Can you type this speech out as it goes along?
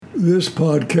This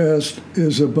podcast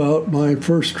is about my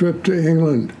first trip to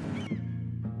England.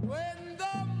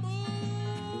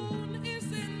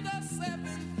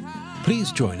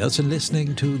 Please join us in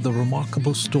listening to the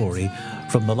remarkable story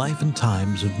from the life and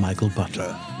times of Michael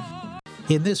Butler.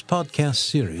 In this podcast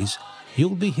series,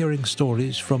 you'll be hearing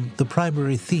stories from the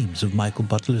primary themes of Michael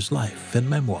Butler's life and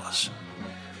memoirs: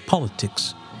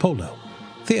 politics, polo,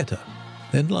 theatre,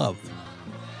 and love.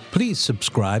 Please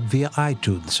subscribe via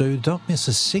iTunes so you don't miss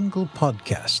a single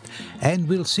podcast, and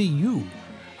we'll see you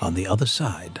on the other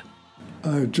side.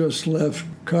 I just left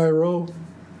Cairo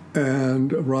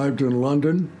and arrived in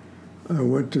London. I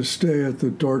went to stay at the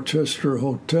Dorchester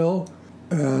Hotel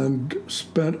and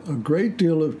spent a great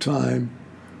deal of time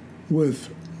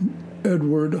with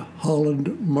Edward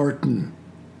Holland Martin,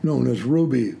 known as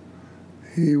Ruby.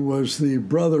 He was the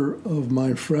brother of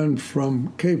my friend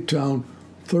from Cape Town,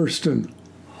 Thurston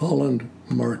Holland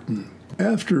Martin.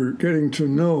 After getting to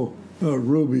know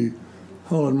Ruby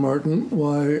Holland Martin,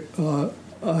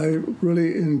 I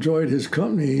really enjoyed his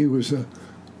company. He was a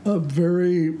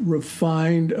very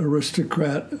refined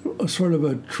aristocrat, a sort of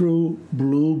a true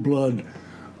blue blood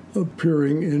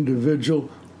appearing individual,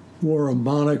 wore a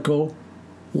monocle.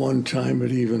 One time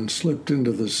it even slipped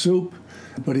into the soup,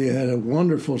 but he had a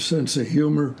wonderful sense of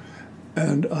humor,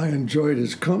 and I enjoyed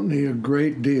his company a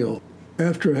great deal.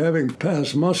 After having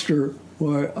passed muster,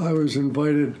 I was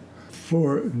invited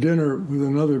for dinner with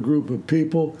another group of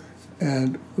people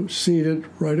and seated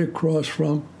right across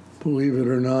from, believe it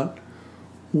or not,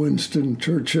 Winston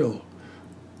Churchill.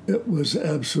 It was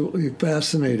absolutely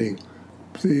fascinating.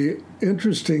 The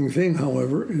interesting thing,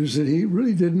 however, is that he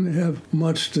really didn't have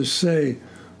much to say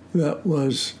that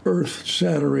was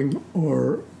earth-shattering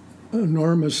or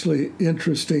enormously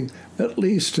interesting, at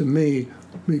least to me,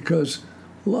 because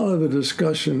a lot of the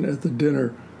discussion at the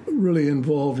dinner really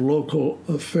involved local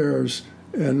affairs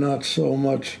and not so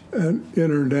much an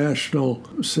international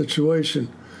situation.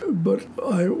 But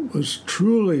I was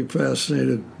truly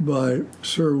fascinated by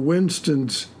Sir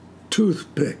Winston's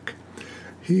toothpick.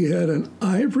 He had an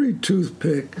ivory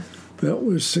toothpick that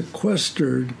was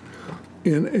sequestered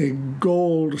in a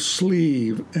gold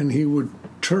sleeve, and he would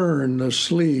turn the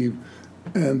sleeve,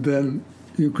 and then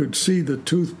you could see the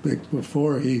toothpick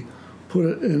before he put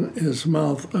it in his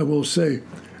mouth. I will say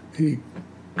he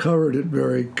covered it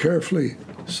very carefully,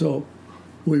 so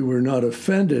we were not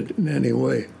offended in any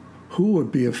way. Who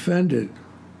would be offended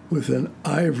with an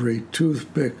ivory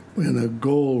toothpick in a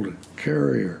gold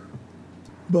carrier?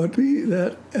 But be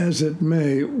that as it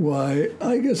may,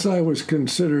 I guess I was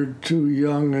considered too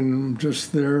young and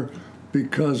just there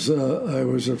because I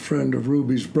was a friend of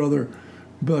Ruby's brother.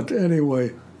 But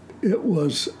anyway, it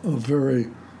was a very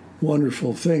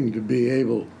wonderful thing to be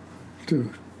able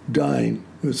to dine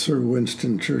with Sir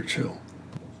Winston Churchill.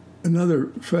 Another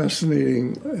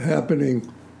fascinating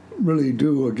happening, really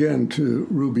due again to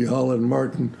Ruby Holland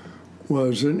Martin,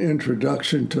 was an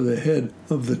introduction to the head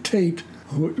of the Tate,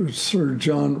 which was Sir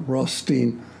John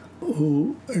Rothstein,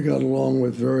 who I got along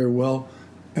with very well,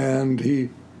 and he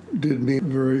did me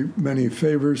very many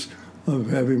favors of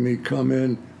having me come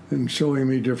in and showing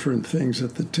me different things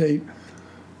at the Tate.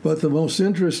 But the most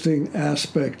interesting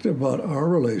aspect about our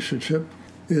relationship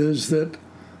is that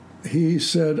he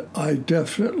said, I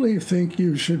definitely think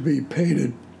you should be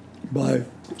painted by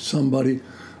somebody,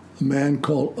 a man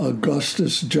called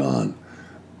Augustus John.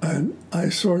 And I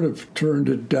sort of turned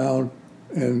it down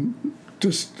and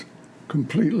just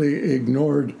completely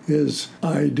ignored his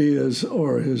ideas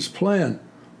or his plan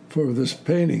for this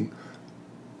painting.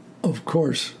 Of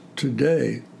course,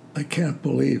 today, I can't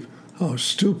believe how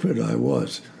stupid I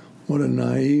was. What a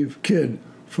naive kid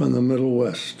from the Middle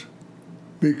West.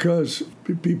 Because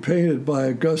to be painted by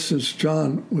Augustus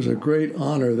John was a great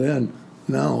honor then.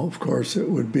 Now, of course, it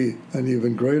would be an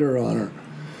even greater honor.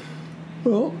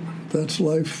 Well, that's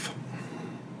life.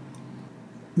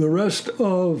 The rest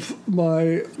of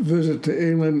my visit to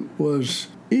England was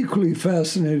equally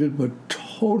fascinating, but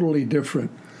totally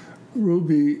different.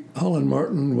 Ruby Holland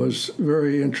Martin was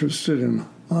very interested in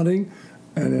hunting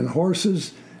and in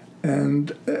horses.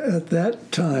 And at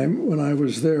that time, when I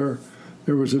was there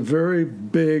was a very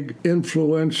big,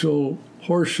 influential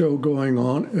horse show going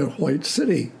on at White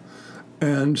City.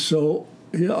 And so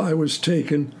I was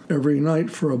taken every night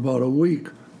for about a week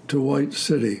to White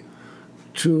City.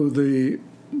 To the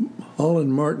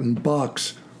Holland Martin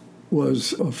box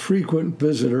was a frequent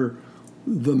visitor,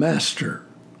 the Master.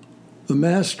 The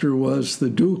Master was the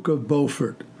Duke of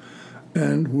Beaufort,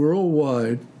 and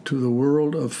worldwide, to the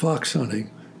world of fox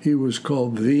hunting, he was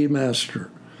called the Master.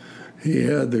 He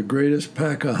had the greatest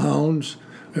pack of hounds,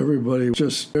 Everybody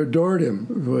just adored him.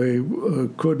 They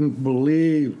couldn't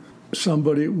believe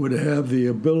somebody would have the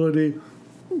ability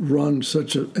run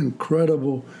such an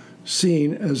incredible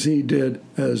scene as he did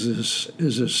as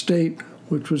his estate,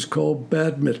 which was called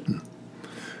Badminton.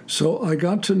 So I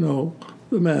got to know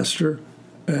the master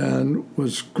and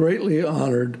was greatly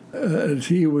honored as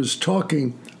he was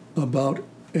talking about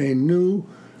a new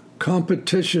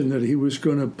competition that he was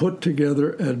going to put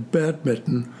together at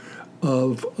Badminton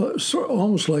of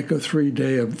almost like a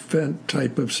 3-day event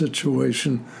type of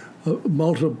situation,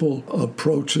 multiple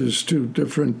approaches to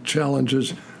different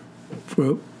challenges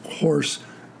for horse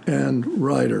and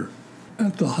rider.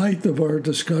 At the height of our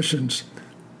discussions,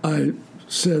 I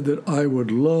said that I would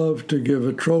love to give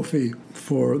a trophy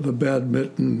for the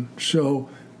Badminton show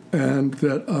and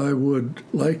that I would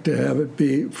like to have it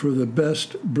be for the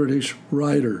best British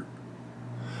rider.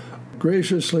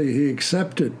 Graciously, he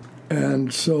accepted,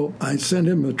 and so I sent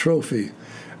him a trophy.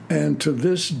 And to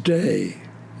this day,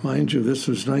 mind you, this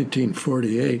was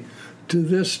 1948, to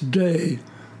this day,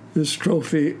 this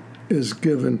trophy is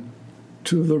given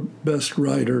to the best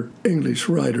rider, English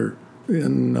rider,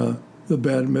 in the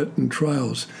Badminton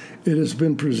trials. It has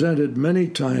been presented many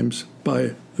times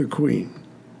by the Queen.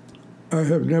 I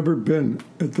have never been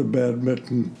at the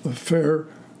Badminton Fair.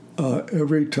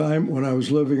 Every time when I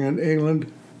was living in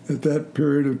England, at that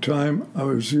period of time, I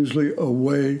was usually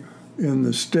away in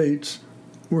the States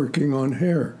working on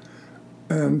hair.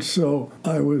 And so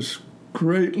I was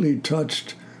greatly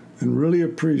touched and really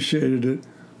appreciated it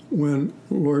when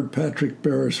Lord Patrick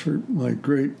Beresford, my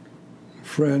great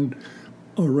friend,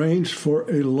 arranged for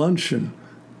a luncheon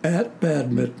at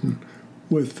Badminton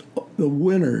with the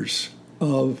winners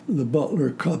of the Butler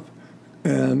Cup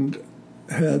and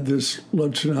had this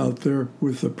luncheon out there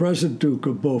with the present Duke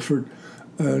of Beaufort,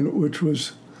 and which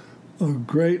was a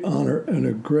great honor and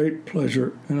a great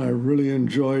pleasure, and I really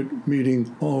enjoyed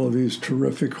meeting all of these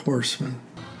terrific horsemen.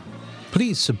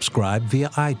 Please subscribe via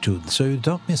iTunes so you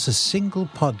don't miss a single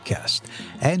podcast,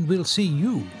 and we'll see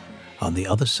you on the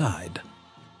other side.